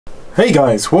Hey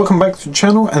guys, welcome back to the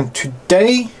channel, and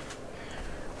today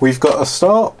we've got a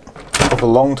start of a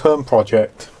long-term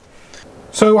project.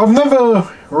 So I've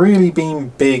never really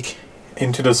been big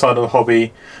into the side of the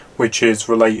hobby which is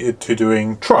related to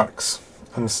doing trucks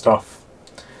and stuff.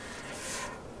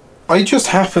 I just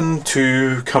happened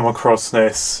to come across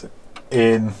this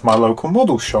in my local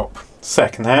model shop,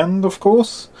 second-hand of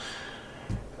course,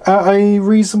 at a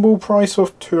reasonable price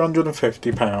of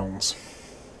 £250.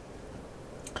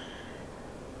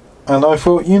 And I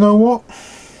thought, you know what,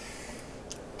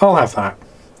 I'll have that.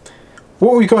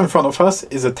 What we've got in front of us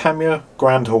is a Tamiya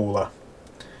Grand Hauler.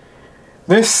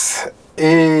 This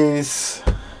is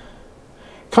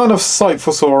kind of sight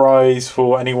for sore eyes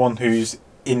for anyone who's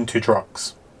into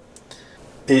trucks.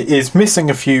 It is missing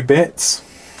a few bits,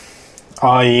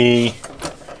 i.e.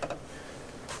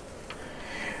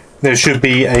 there should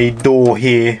be a door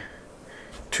here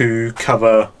to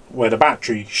cover where the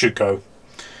battery should go.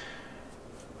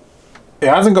 It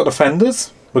hasn't got the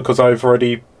fenders because I've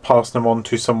already passed them on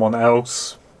to someone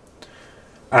else,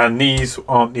 and these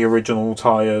aren't the original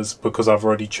tyres because I've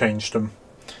already changed them.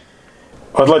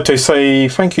 I'd like to say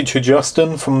thank you to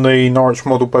Justin from the Norwich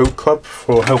Model Boat Club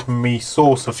for helping me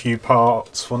source a few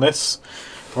parts for this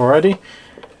already.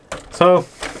 So,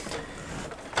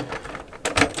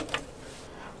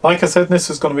 like I said,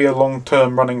 this is going to be a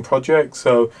long-term running project,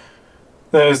 so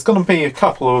there's going to be a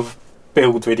couple of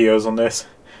build videos on this.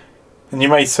 And you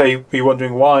may be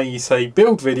wondering why you say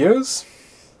build videos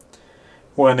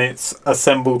when it's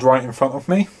assembled right in front of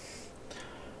me.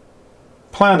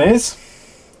 Plan is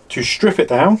to strip it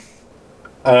down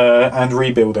and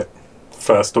rebuild it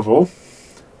first of all,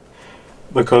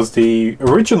 because the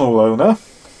original owner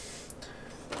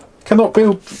cannot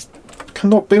build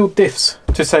diffs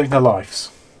to save their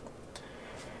lives.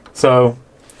 So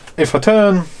if I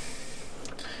turn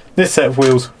this set of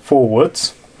wheels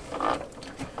forwards,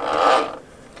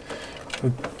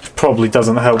 it probably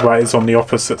doesn't help that it's on the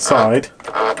opposite side,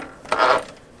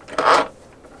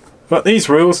 but these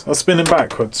wheels are spinning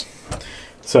backwards.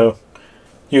 So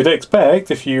you'd expect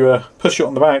if you push it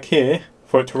on the back here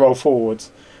for it to roll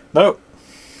forwards. Nope,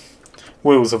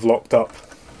 wheels have locked up.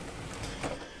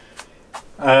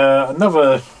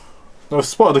 I've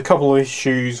spotted a couple of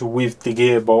issues with the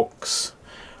gearbox,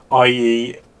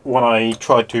 i.e. when I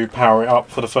tried to power it up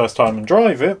for the first time and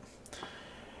drive it,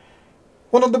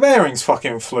 one of the bearings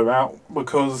fucking flew out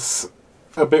because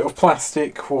a bit of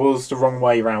plastic was the wrong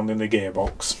way round in the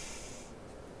gearbox.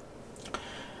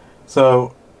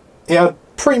 So it had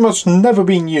pretty much never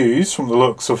been used from the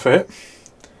looks of it,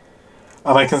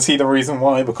 and I can see the reason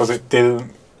why, because it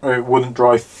wouldn't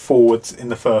drive forwards in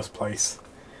the first place.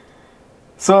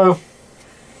 So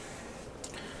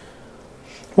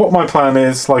what my plan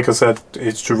is, like I said,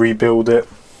 is to rebuild it.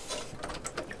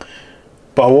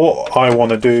 But what I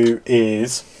want to do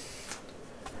is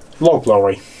log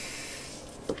lorry.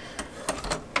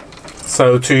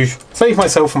 So to save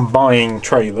myself from buying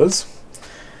trailers,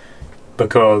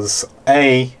 because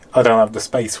A, I don't have the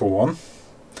space for one.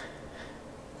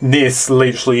 This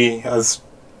literally has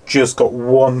just got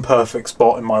one perfect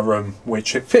spot in my room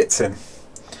which it fits in.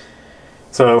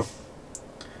 So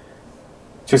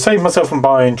to save myself from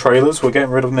buying trailers, we're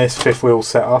getting rid of this fifth wheel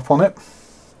setup on it.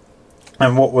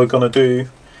 And what we're going to do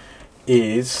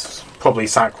is, probably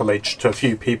sacrilege to a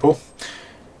few people,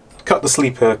 cut the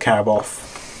sleeper cab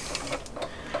off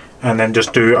and then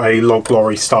just do a log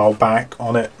lorry style back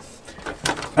on it.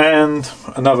 And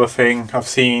another thing, I've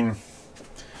seen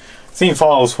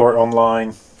files for it online.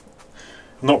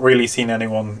 I've not really seen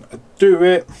anyone do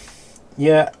it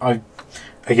yet.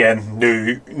 Again,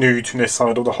 new to this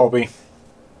side of the hobby.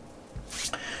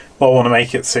 But I want to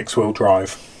make it 6-wheel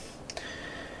drive.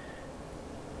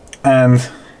 And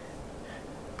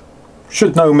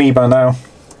should know me by now,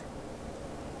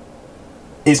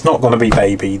 it's not going to be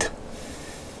babied.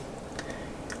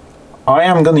 I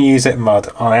am going to use it in mud,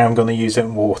 I am going to use it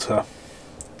in water.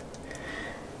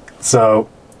 So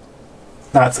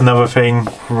that's another thing,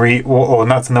 or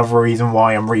that's another reason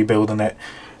why I'm rebuilding it,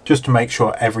 just to make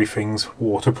sure everything's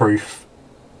waterproof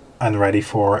and ready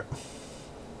for it.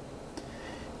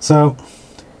 So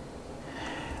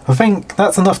I think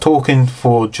that's enough talking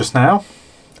for just now.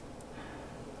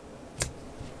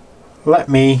 Let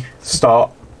me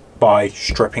start by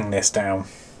stripping this down.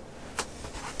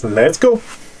 Let's go!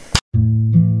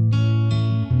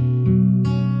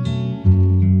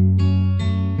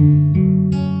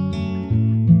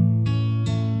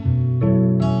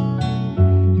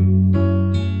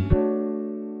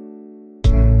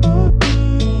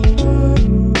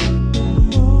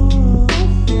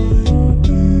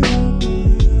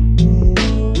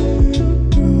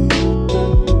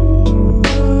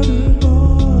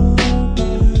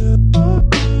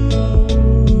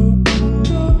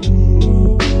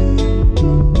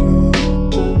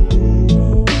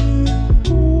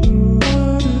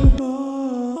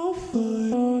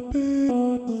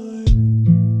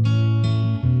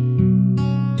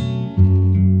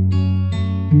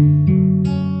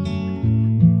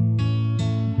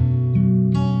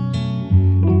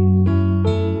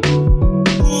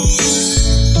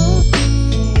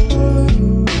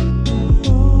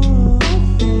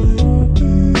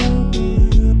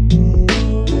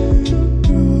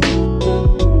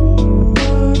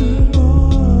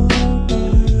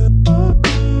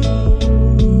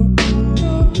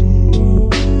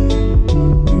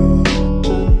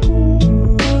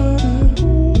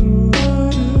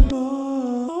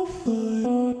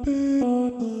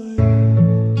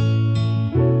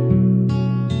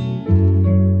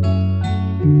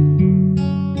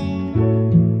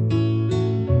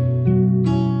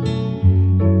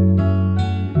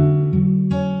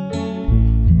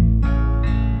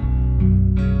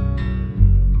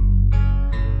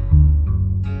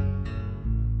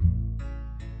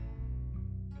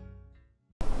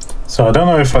 So I don't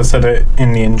know if I said it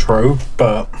in the intro,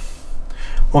 but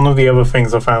one of the other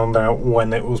things I found out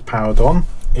when it was powered on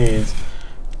is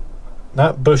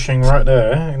that bushing right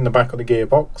there in the back of the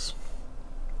gearbox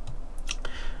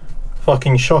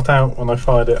fucking shot out when I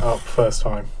fired it up first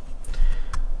time,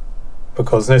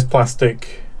 because this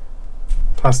plastic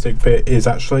bit is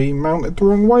actually mounted the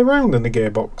wrong way round in the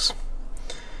gearbox.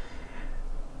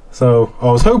 So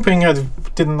I was hoping I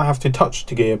didn't have to touch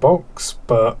the gearbox,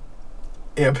 but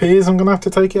it appears I'm going to have to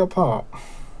take it apart,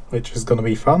 which is going to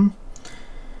be fun.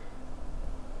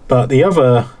 But the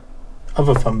other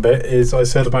fun bit is I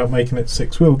said about making it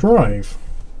 6-wheel drive.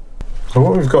 So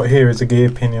what we've got here is a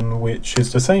gear pinion which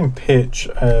is the same pitch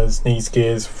as these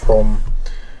gears from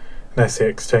an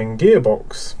SCX10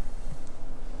 gearbox,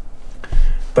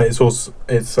 but it's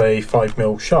a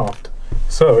 5mm shaft,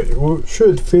 so it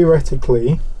should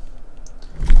theoretically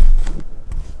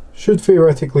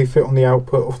fit on the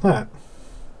output of that.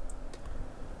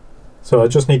 So I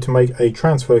just need to make a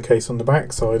transfer case on the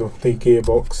back side of the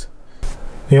gearbox.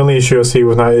 The only issue I see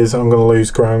with that is I'm going to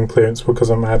lose ground clearance because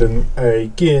I'm adding a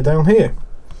gear down here.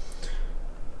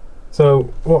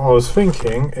 So what I was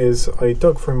thinking is I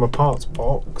dug through my parts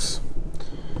box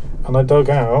and I dug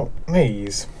out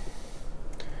these.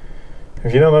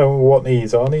 If you don't know what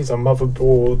these are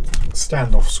motherboard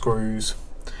standoff screws,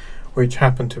 which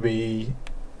happen to be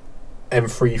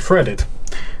M3 threaded,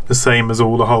 the same as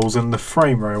all the holes in the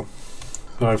frame rail.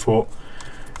 So I thought,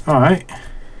 alright,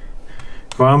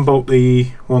 if I unbolt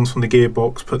the ones from the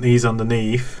gearbox, put these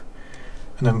underneath,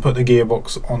 and then put the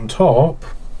gearbox on top,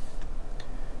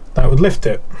 that would lift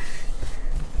it.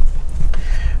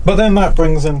 But then that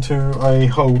brings into a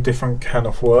whole different can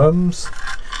of worms.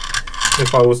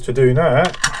 If I was to do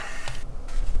that,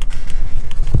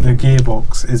 the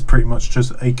gearbox is pretty much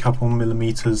just a couple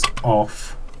millimeters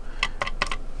off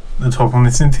the top on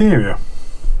this interior.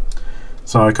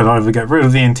 So I could either get rid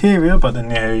of the interior, but then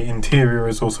the interior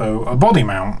is also a body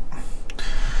mount.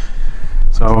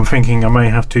 So I'm thinking I may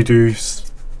have to do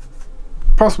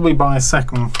possibly buy a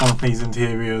second one of these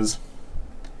interiors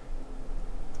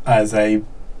as a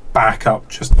backup,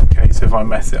 just in case if I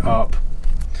mess it up.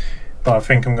 But I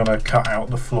think I'm going to cut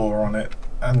out the floor on it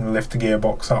and lift the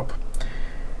gearbox up,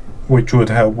 which would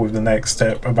help with the next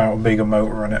step about a bigger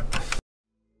motor in it.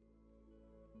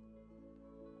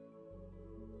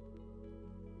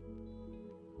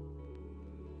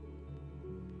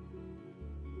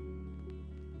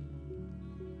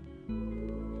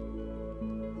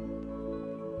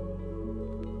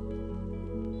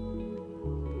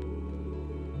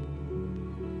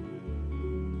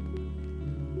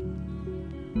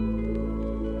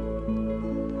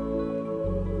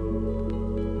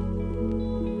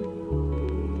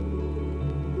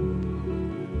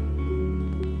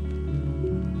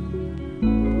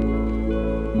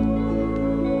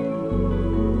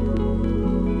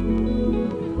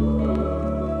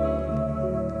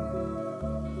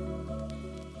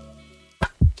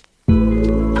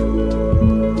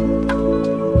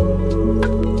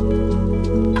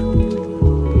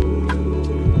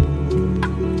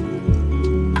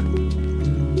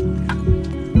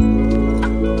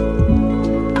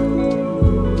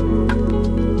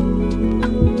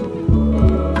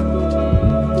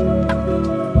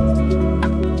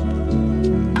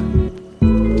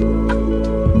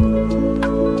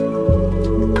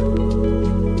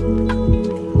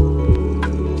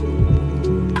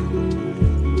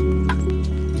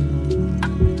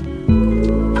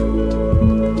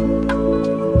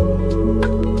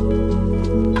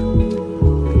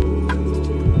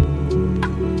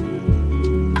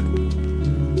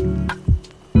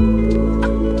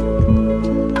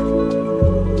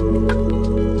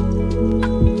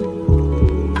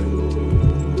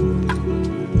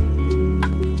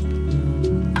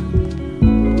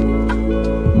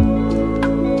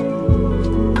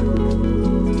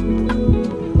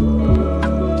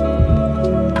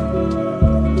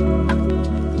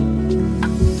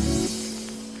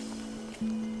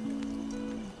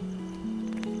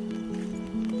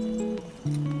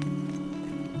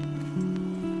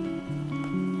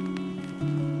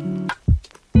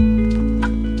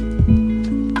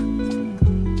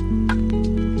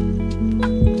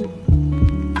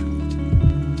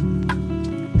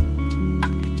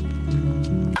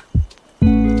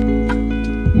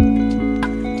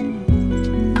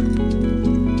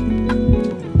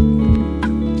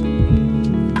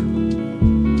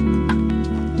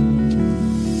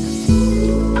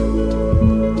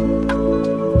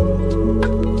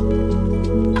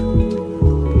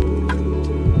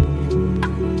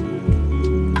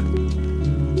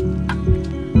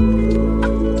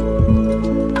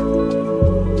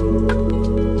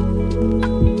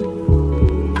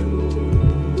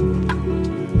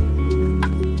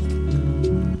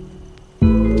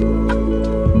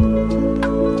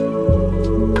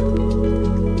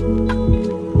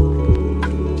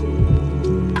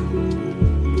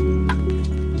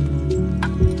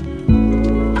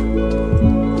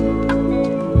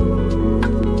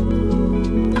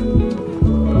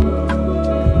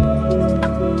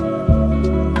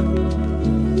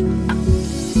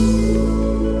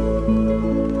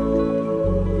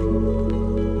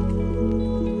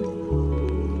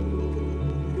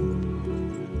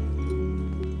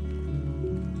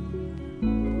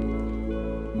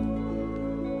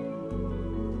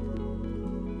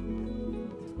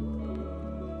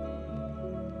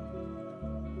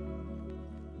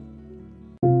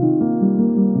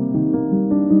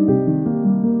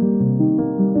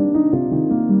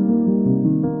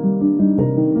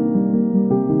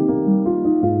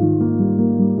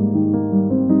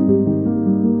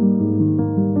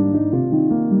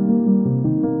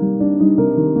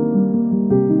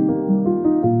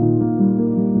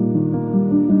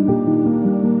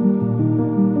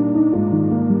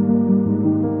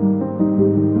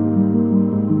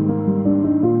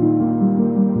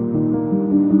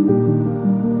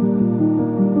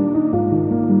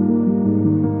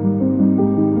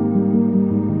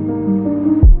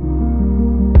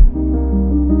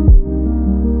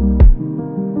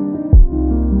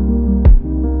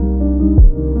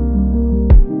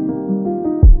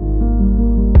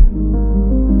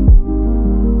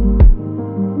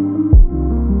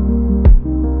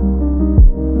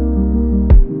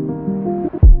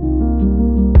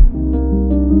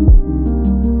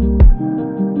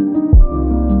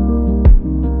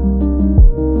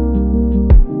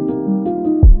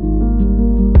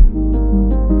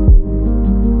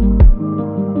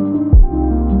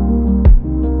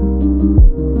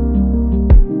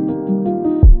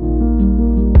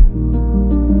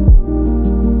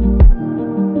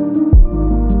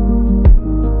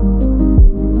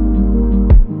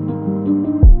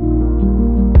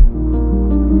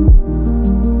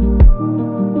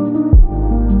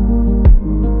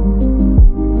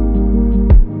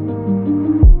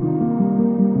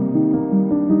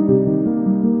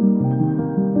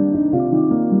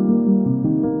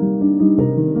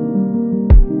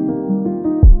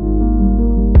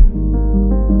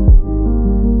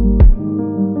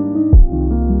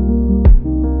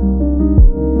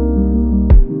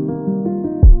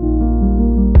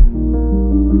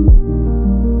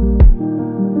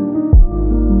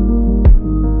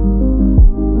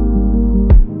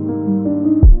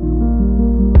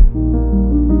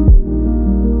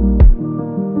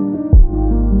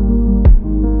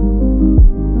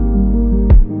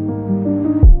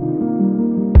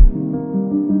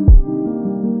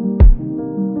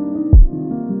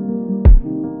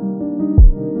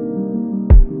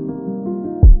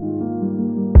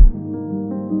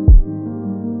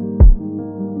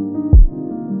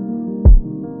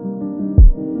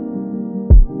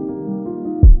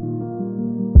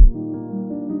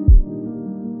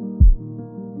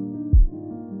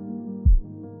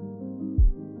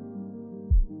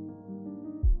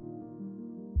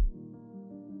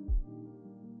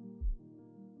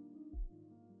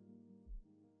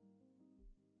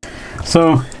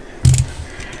 So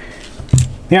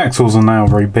the axles are now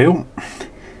rebuilt.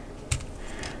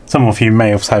 Some of you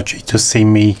may have actually just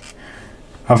seen me.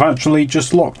 I've actually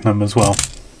just locked them as well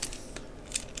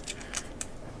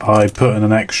by putting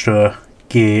an extra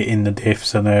gear in the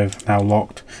diffs, and they're now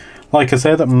locked. Like I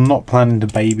said, I'm not planning to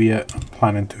baby it, I'm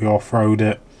planning to off-road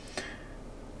it,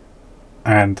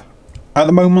 and at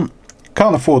the moment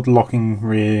can't afford locking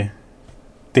rear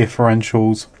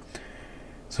differentials,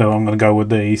 so I'm going to go with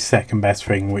the second best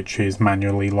thing, which is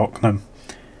manually lock them.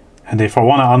 And if I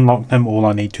want to unlock them, all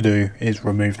I need to do is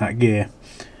remove that gear.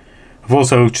 I've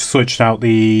also switched out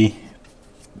the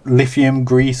lithium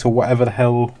grease, or whatever the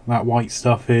hell that white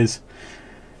stuff is,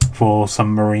 for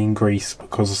some marine grease,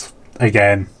 because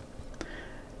again,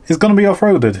 it's going to be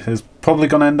off-roaded. It's probably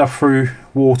going to end up through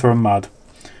water and mud.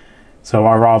 So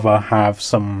I rather have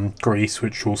some grease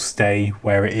which will stay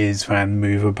where it is than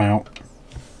move about.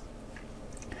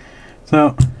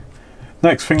 So,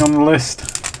 next thing on the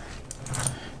list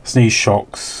is these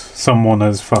shocks. Someone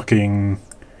has fucking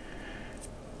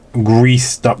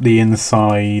greased up the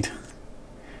inside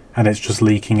and it's just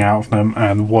leaking out of them,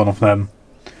 and one of them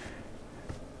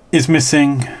is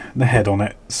missing the head on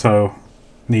it, so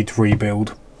need to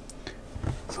rebuild.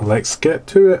 So let's get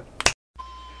to it.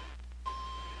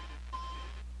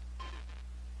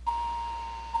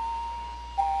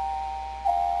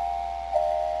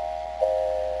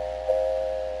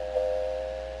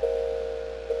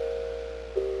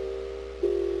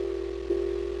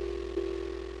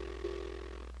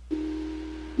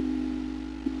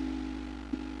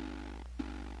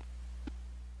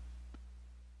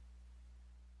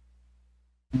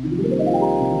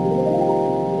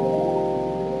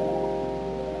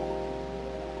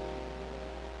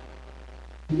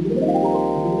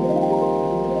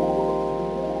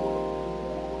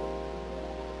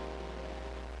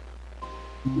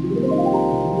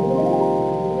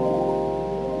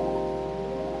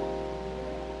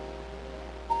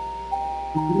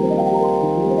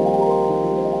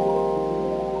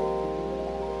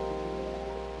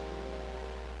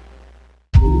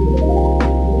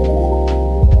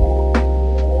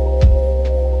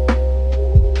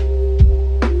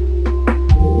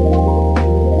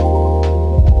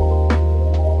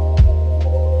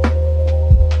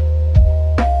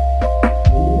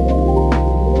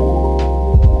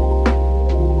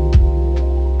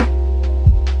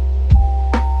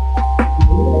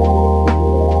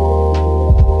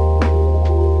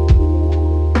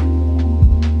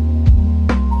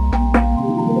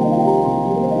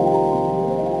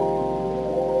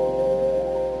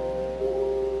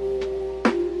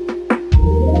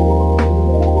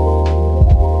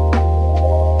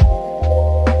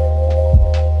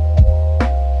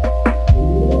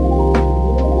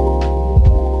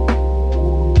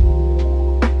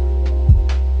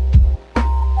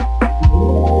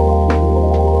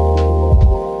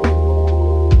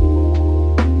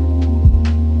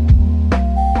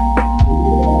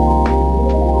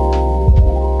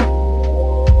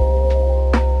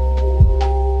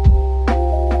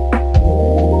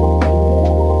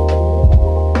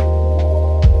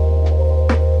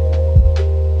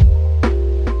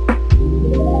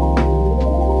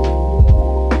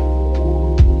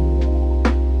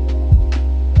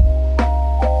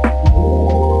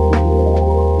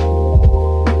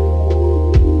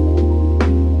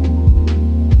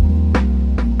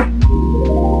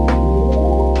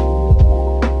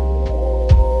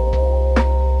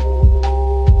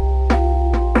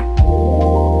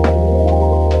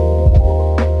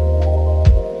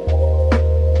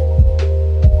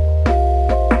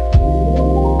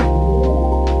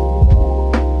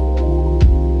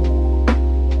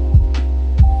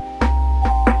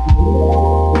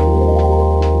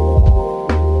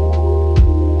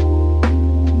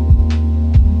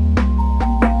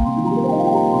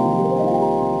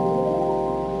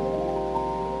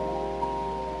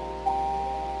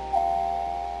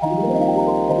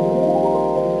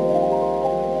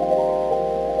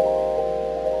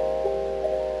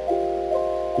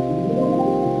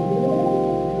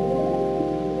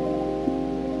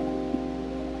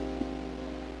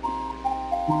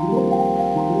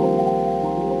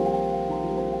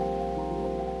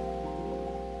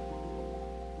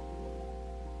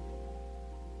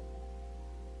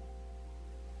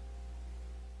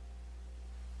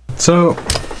 So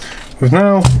we've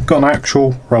now got an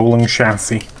actual rolling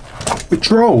chassis which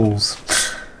rolls,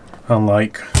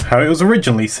 unlike how it was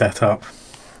originally set up.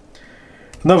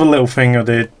 Another little thing I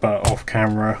did, but off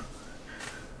camera,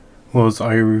 was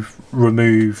I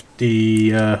removed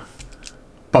the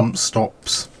bump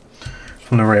stops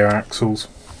from the rear axles,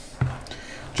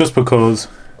 just because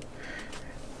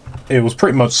it was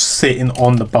pretty much sitting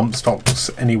on the bump stocks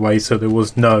anyway, so there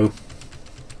was no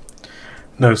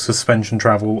suspension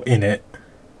travel in it.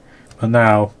 But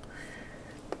now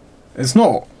it's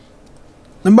not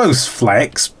the most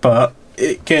flex, but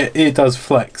it does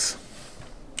flex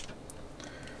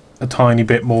a tiny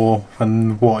bit more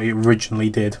than what it originally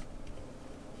did,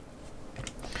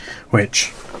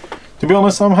 which, to be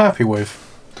honest, I'm happy with.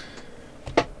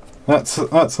 That's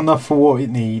enough for what it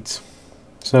needs.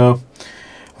 So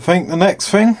I think the next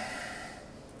thing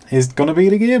is gonna be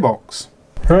the gearbox.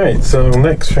 Right, so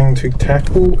next thing to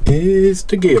tackle is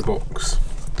the gearbox.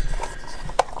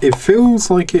 It feels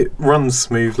like it runs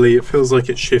smoothly, it feels like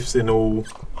it shifts in all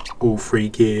 3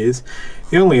 gears.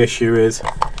 The only issue is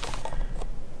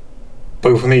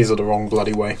both of these are the wrong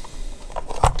bloody way.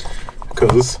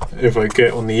 Because if I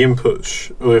get on the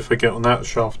input, or if I get on that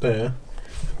shaft there,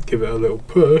 give it a little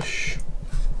push.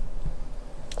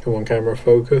 Come on, camera,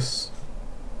 focus.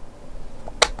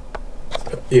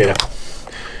 Yeah.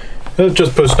 Let's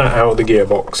just push that out of the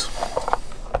gearbox.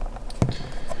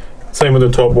 Same with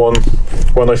the top one.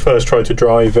 When I first tried to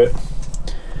drive it,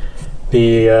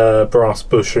 the brass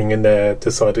bushing in there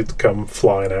decided to come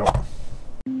flying out.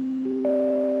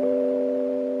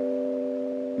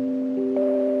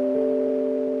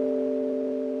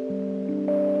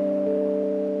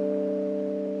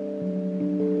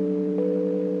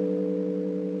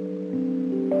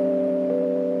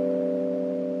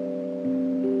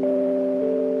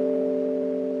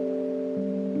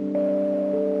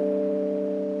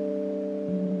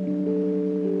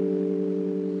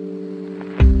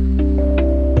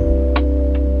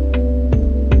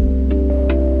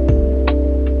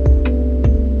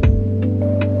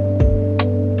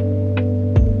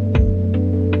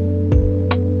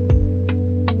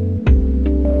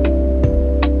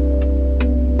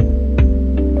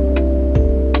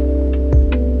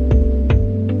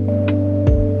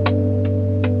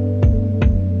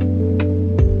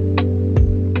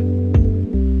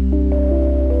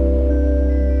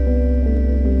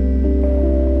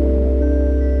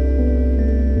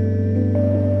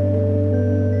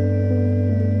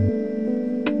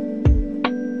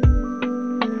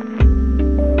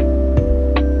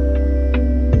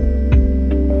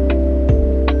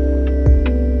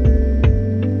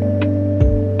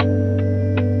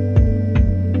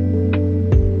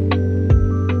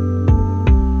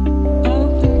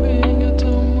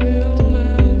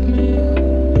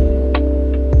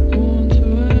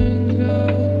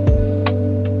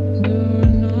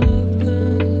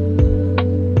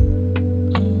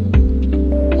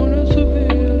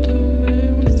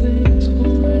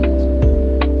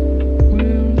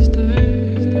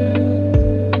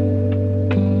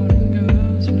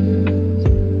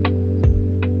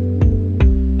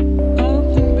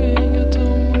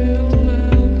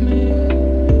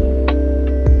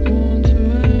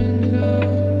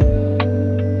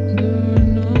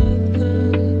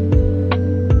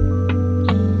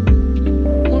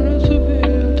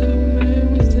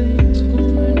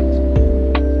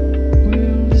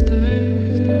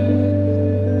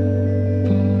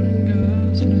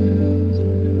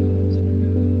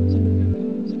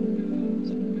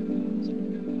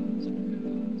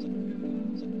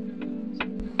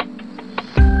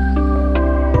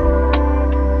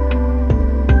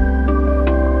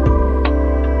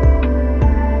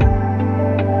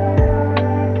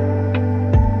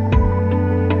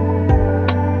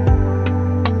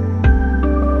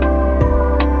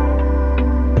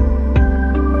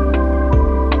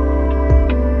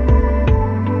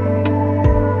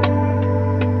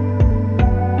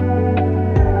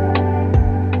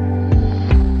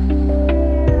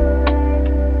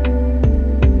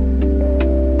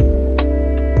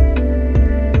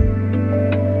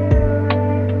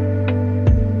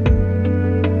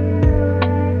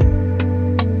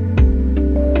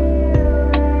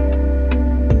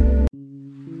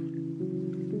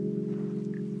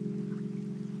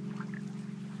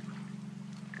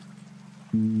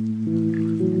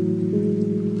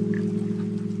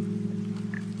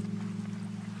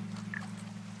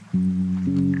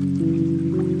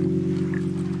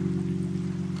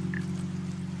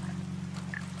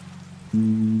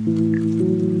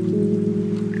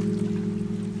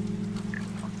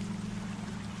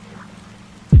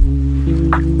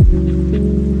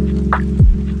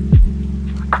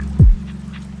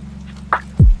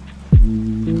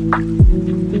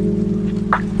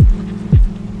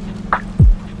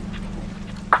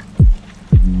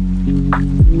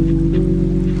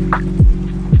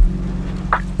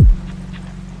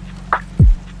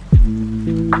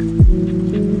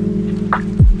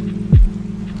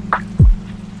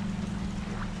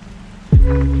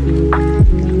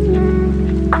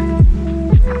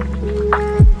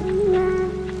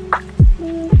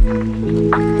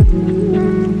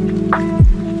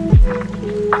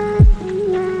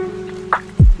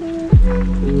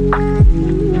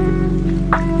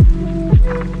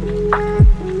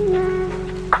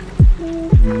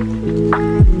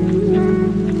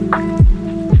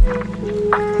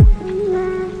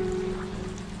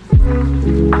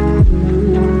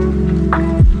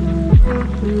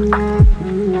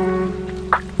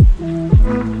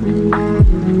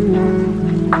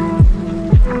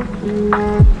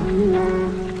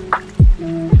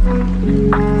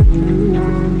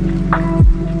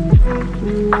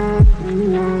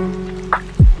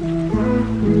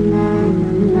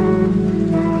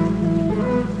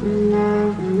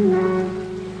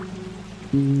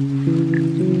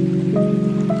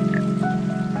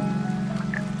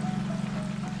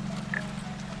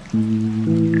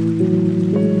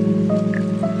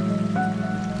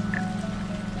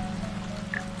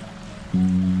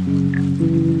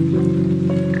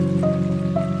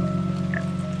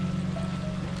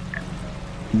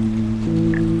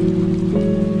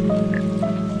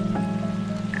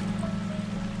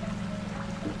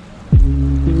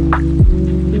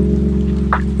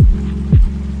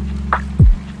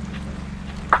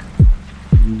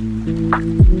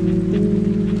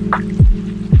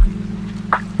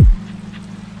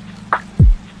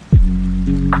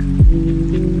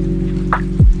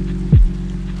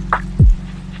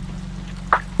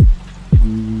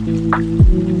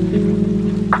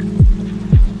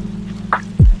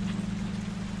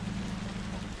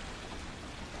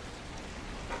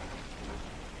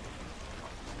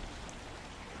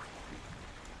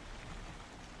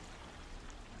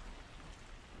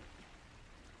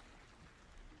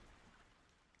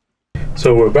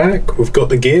 So we're back, we've got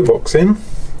the gearbox in.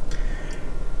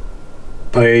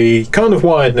 I kind of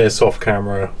wired this off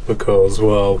camera because,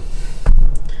 well,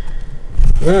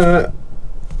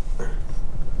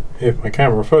 if my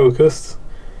camera focused,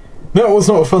 that was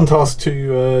not a fun task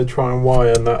to try and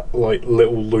wire that like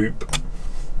little loop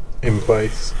in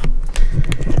place.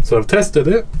 So I've tested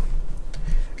it.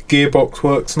 Gearbox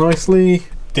works nicely,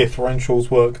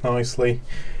 differentials work nicely.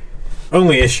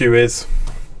 Only issue is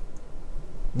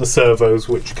the servos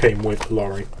which came with the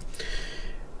lorry.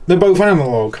 They're both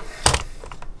analog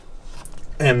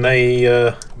and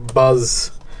they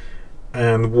buzz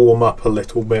and warm up a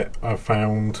little bit, I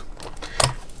found,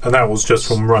 and that was just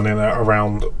from running it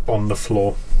around on the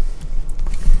floor.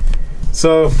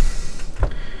 So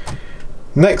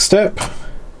next step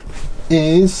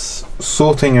is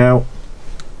sorting out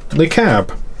the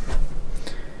cab.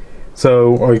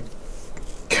 So I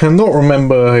cannot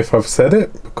remember if I've said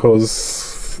it because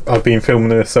I've been filming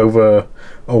this over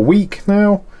a week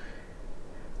now,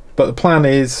 but the plan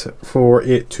is for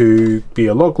it to be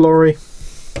a log lorry,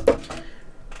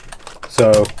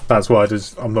 so that's why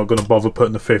I'm not going to bother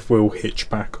putting the fifth wheel hitch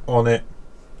back on it.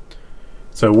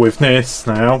 So with this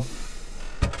now,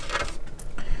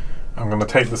 I'm going to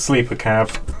take the sleeper cab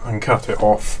and cut it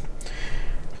off.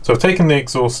 So I've taken the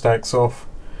exhaust stacks off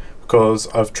because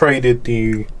I've traded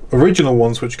the original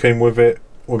ones which came with it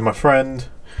with my friend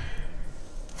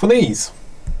for these,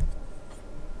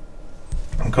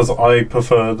 because I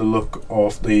prefer the look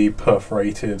of the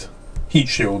perforated heat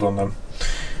shield on them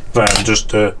than just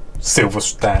the silver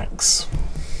stacks.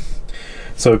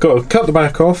 So I've got to cut the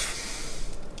back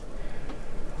off.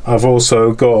 I've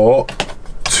also got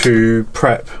to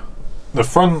prep the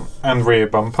front and rear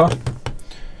bumper.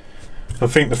 I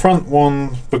think the front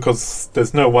one, because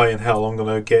there's no way in hell I'm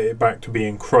going to get it back to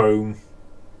being chrome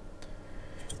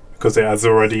because it has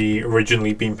already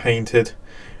originally been painted.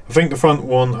 I think the front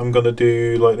one I'm going to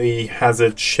do like the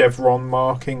hazard chevron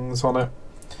markings on it.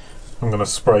 I'm going to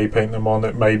spray paint them on.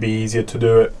 It may be easier to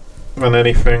do it than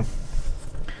anything.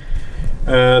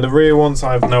 The rear ones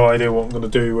I have no idea what I'm going to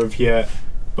do with yet,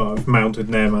 but I've mounted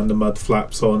them and the mud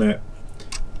flaps on it.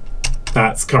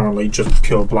 That's currently just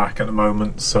pure black at the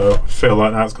moment, so I feel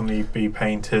like that's going to need to be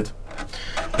painted.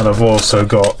 And I've also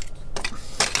got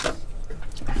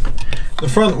the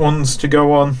front ones to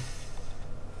go on,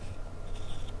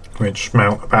 which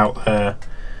mount about there,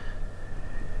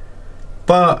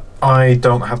 but I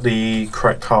don't have the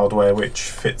correct hardware which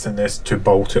fits in this to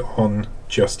bolt it on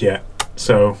just yet,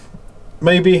 so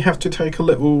maybe have to take a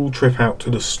little trip out to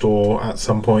the store at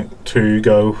some point to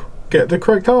go get the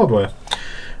correct hardware.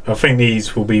 I think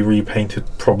these will be repainted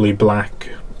probably black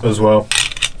as well.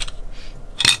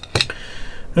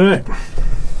 Alright,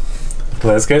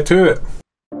 let's get to it.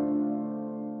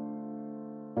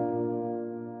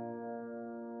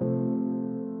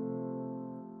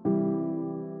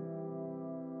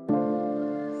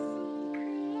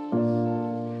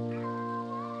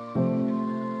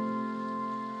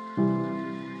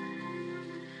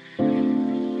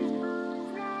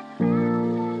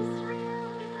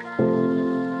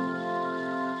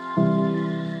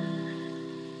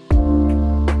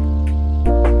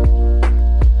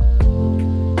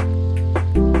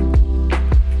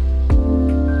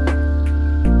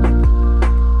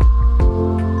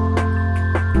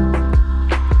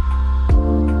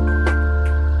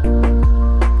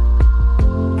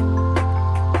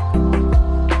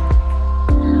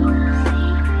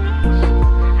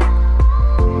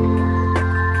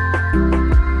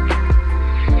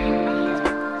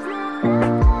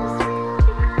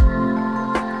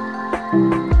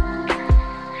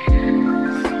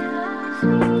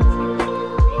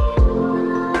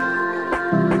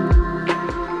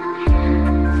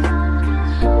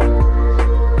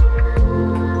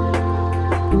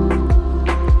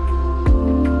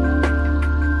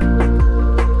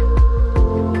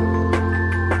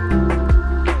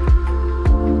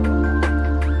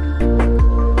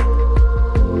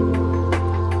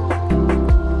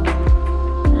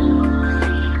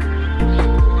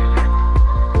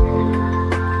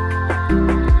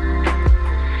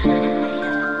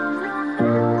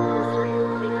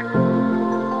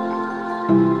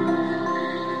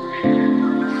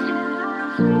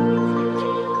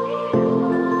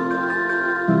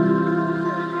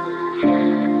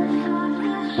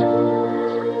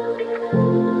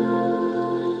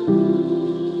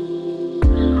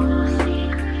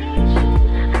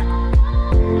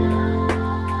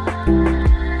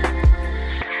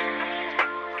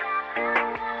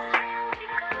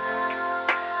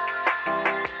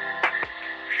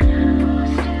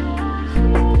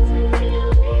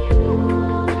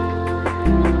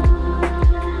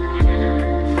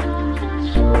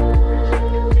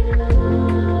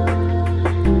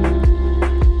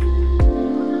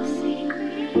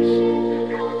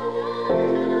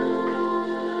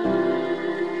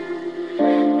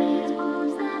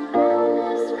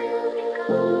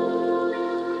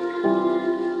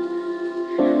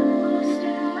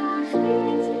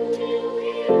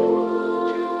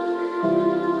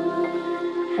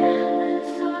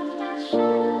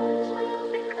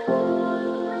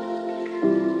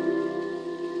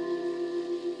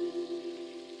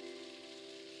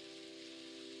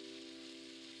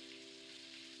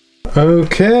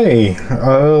 Okay,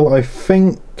 I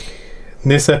think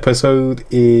this episode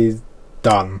is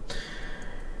done.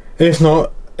 If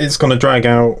not, it's going to drag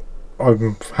out.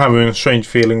 I'm having a strange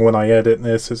feeling when I edit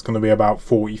this, it's going to be about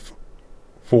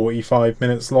 45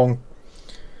 minutes long.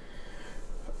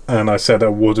 And I said I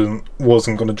wasn't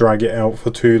going to drag it out for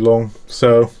too long.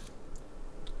 So,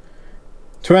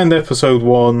 to end episode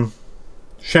 1,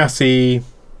 chassis,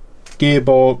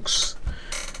 gearbox,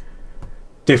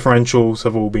 differentials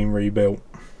have all been rebuilt.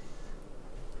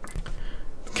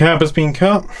 The cab has been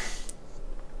cut,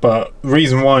 but the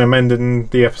reason why I'm ending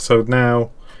the episode now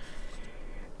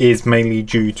is mainly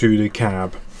due to the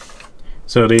cab.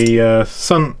 So the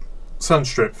sun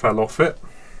strip fell off it,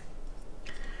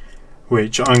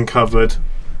 which uncovered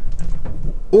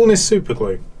all this super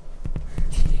glue.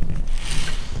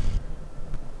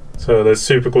 So there's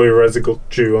super glue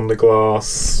residue on the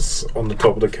glass on the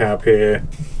top of the cab here,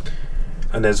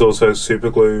 and there's also super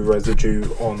glue residue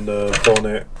on the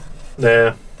bonnet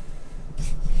there.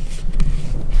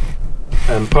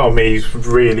 And part of me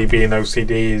really being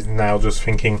OCD is now just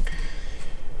thinking,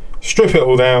 strip it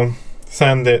all down,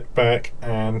 sand it back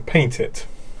and paint it.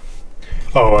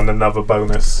 Oh, and another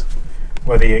bonus,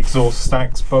 where the exhaust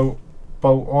stacks bolt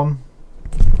on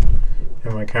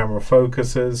and my camera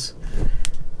focuses,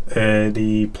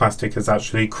 the plastic is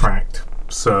actually cracked.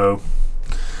 So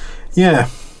yeah,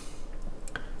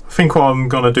 I think what I'm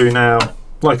gonna do now,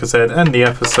 like I said, end the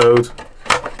episode.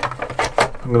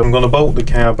 I'm going to bolt the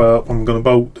cab up, I'm going to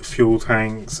bolt the fuel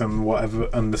tanks and whatever,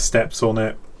 and the steps on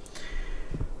it.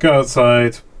 Go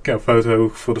outside, get a photo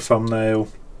for the thumbnail,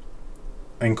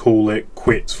 and call it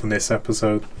quits from this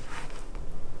episode.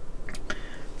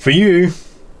 For you,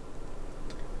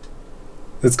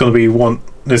 it's going to be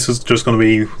this is just going to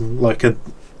be like a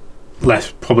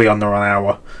probably under an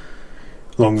hour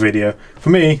long video.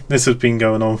 For me, this has been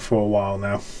going on for a while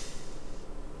now.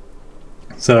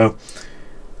 So,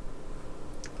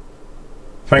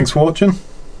 thanks for watching.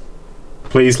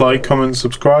 Please like, comment,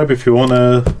 subscribe. If you want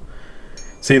to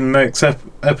see the next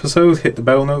episode, hit the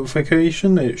bell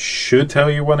notification. It should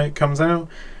tell you when it comes out.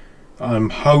 I'm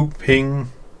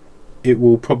hoping it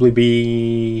will probably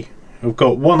be... I've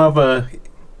got one other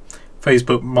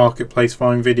Facebook Marketplace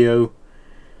find video,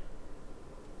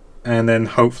 and then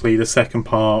hopefully the second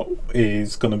part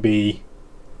is going to be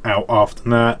out after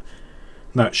that.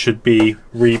 That should be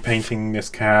repainting this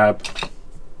cab,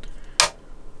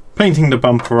 painting the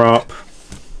bumper up,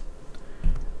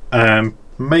 and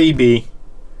maybe,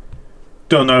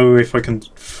 don't know if I can,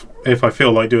 if I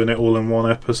feel like doing it all in one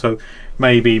episode,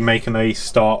 maybe making a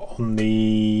start on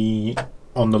the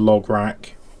log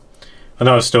rack. I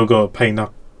know I've still got to paint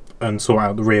up and sort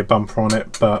out the rear bumper on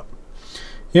it, but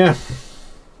yeah.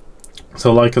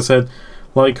 So like I said,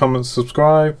 like, comment,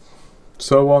 subscribe,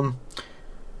 so on,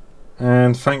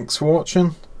 and thanks for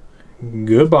watching.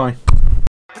 Goodbye.